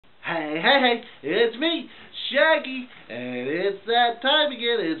Hey, it's me, Shaggy, and it's that time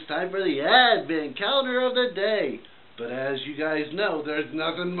again. It's time for the Advent Calendar of the day. But as you guys know, there's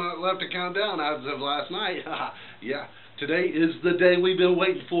nothing left to count down as of last night. Yeah, today is the day we've been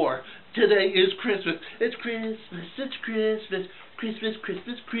waiting for. Today is Christmas. It's Christmas, it's Christmas.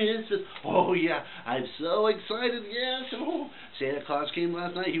 Christmas. Oh, yeah, I'm so excited. Yes. Oh, Santa Claus came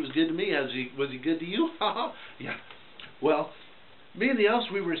last night. He was good to me. Was he good to you? Yeah. Well, me and the elves,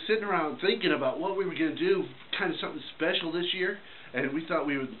 we were sitting around thinking about what we were going to do, kind of something special this year, and we thought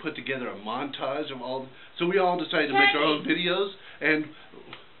we would put together a montage of all. So we all decided to make our own videos, and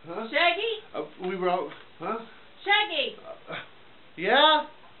Shaggy? We were all, Shaggy? Yeah?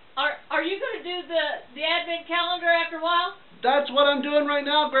 Are you going to do the Advent calendar after a while? That's what I'm doing right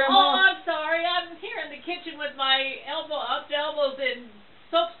now, Grandma. Oh, I'm sorry. I'm here in the kitchen with my up to elbows in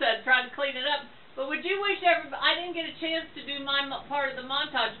soap suds trying to clean it up. But would you wish everybody? I didn't get a chance to do my part of the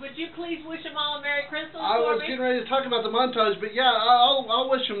montage. Would you please wish them all a Merry Christmas I was getting ready to talk about the montage, but yeah,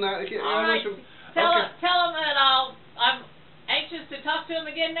 I'll wish them that. All right. Tell them that I'm anxious to talk to them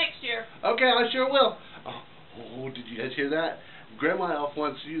again next year. Okay, I sure will. Oh, did you guys hear that? Grandma Elf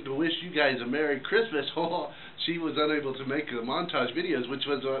wants you to wish you guys a Merry Christmas. Oh, she was unable to make the montage videos, which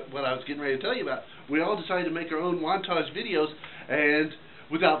was what I was getting ready to tell you about. We all decided to make our own montage videos, and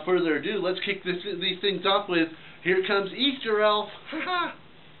without further ado, let's kick these things off with Here Comes Easter Elf. Hi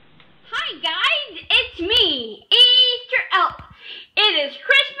guys, it's me, Easter Elf. It is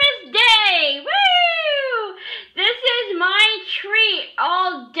Christmas Day. Woo! This is my tree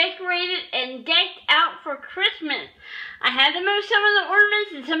all decorated and decked out for Christmas. I had to move some of the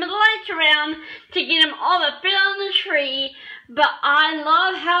ornaments and some of the lights around to get them all to fit on the tree, but I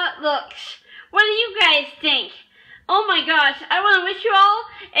love how it looks. What do you guys think? Oh my gosh, I want to wish you all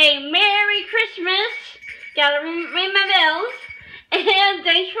a Merry Christmas. Gotta ring my bells. And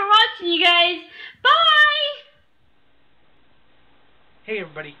thanks for watching, you guys. Bye! Hey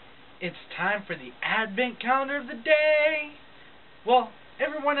everybody, it's time for the Advent Calendar of the Day. Well,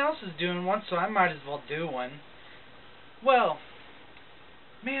 everyone else is doing one, so I might as well do one. Well,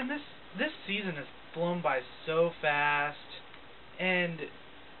 man, this season has flown by so fast, and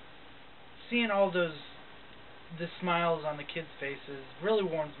seeing all the smiles on the kids' faces really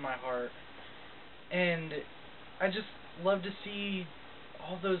warms my heart. And I just love to see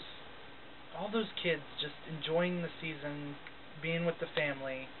all those kids just enjoying the season, being with the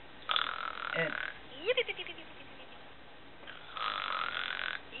family. And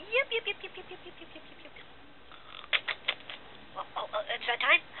it's that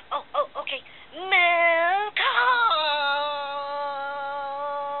time? Oh, okay. Milk!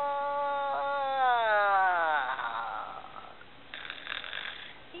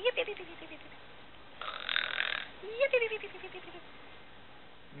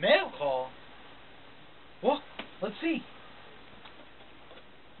 mail call? Well, let's see.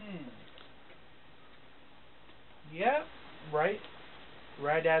 Yeah, right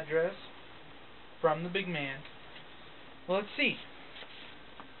address from the big man. Well, let's see.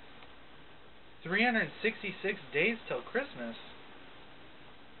 366 days till Christmas.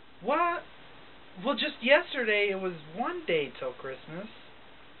 What? Well, just yesterday it was 1 day till Christmas.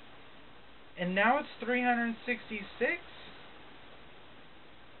 And now it's 366?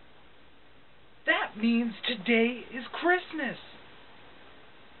 That means today is Christmas.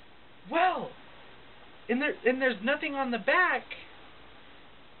 Well, and there's nothing on the back.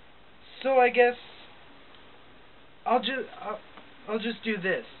 So I guess I'll just do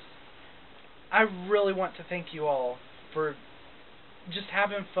this. I really want to thank you all for just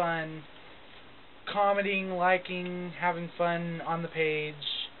having fun, commenting, liking, having fun on the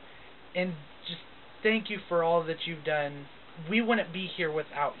page, and just thank you for all that you've done. We wouldn't be here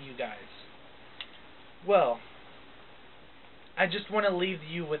without you guys. Well, I just want to leave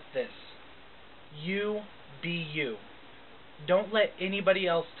you with this. You be you. Don't let anybody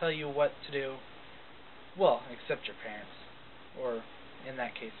else tell you what to do. Well, except your parents, or in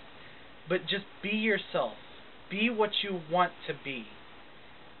that case. But just be yourself. Be what you want to be.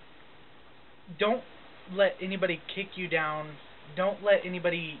 Don't let anybody kick you down. Don't let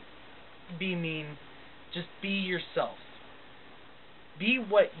anybody be mean. Just be yourself. Be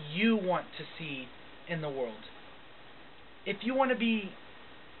what you want to see in the world. If you want to be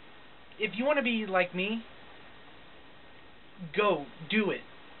like me, go do it.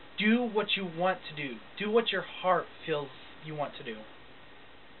 Do what you want to do. Do what your heart feels you want to do.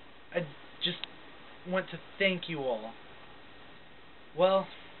 I just want to thank you all. Well,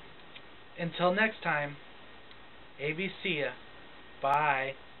 until next time, ABC ya.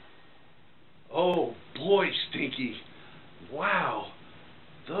 Bye. Oh boy, Stinky. Wow.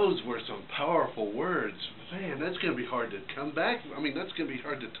 those were some powerful words. Man, that's going to be hard to come back. I mean, that's going to be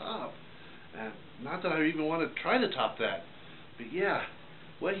hard to top. Not that I even want to try to top that. But yeah,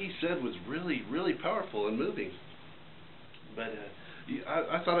 what he said was really, really powerful and moving. But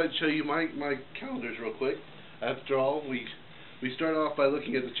I thought I'd show you my calendars real quick. After all, we start off by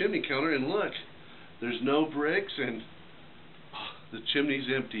looking at the chimney counter, and look, there's no bricks, and the chimney's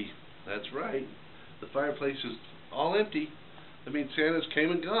empty. That's right. The fireplace is all empty. That means Santa's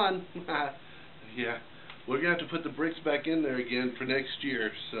came and gone. Yeah, we're going to have to put the bricks back in there again for next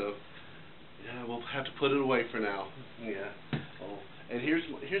year, so yeah, we'll have to put it away for now. Yeah. Oh, and here's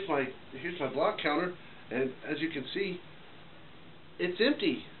my block counter, and as you can see, it's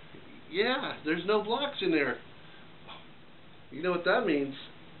empty. Yeah, there's no blocks in there. You know what that means?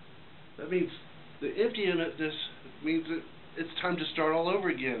 That means the emptiness means that it's time to start all over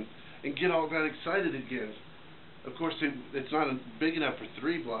again and get all that excited again. Of course, it's not big enough for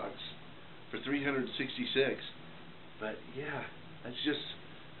 3 blocks, for 366. But yeah, that's just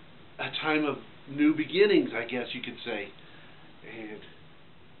a time of new beginnings, I guess you could say. And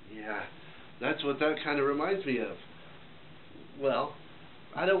yeah, that's what that kind of reminds me of. Well,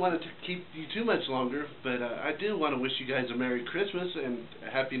 I don't want to keep you too much longer, but I do want to wish you guys a Merry Christmas and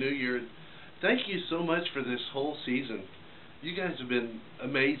a Happy New Year. Thank you so much for this whole season. You guys have been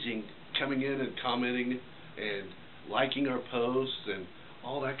amazing, coming in and commenting and liking our posts and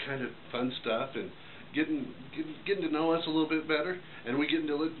all that kind of fun stuff, and getting to know us a little bit better, and we getting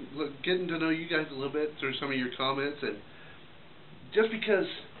to know you guys a little bit through some of your comments. And just because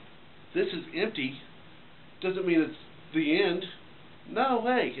this is empty doesn't mean it's the end. No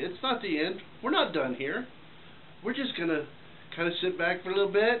way, it's not the end. We're not done here. We're just gonna kind of sit back for a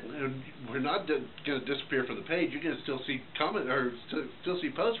little bit, and we're not gonna disappear from the page. You're gonna still see still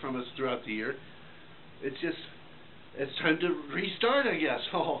see posts from us throughout the year. It's just, it's time to restart, I guess.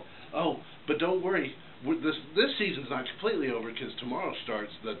 Oh, but don't worry. This season's not completely over, because tomorrow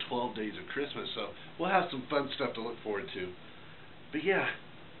starts the 12 days of Christmas. So we'll have some fun stuff to look forward to. But yeah,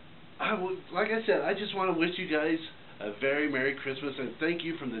 like I said, I just want to wish you guys a very Merry Christmas, and thank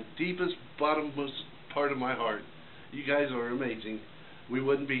you from the deepest, bottommost part of my heart. You guys are amazing. We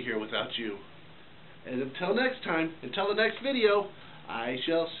wouldn't be here without you. And until next time, until the next video, I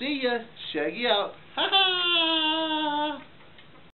shall see ya. Shaggy out. Ha ha!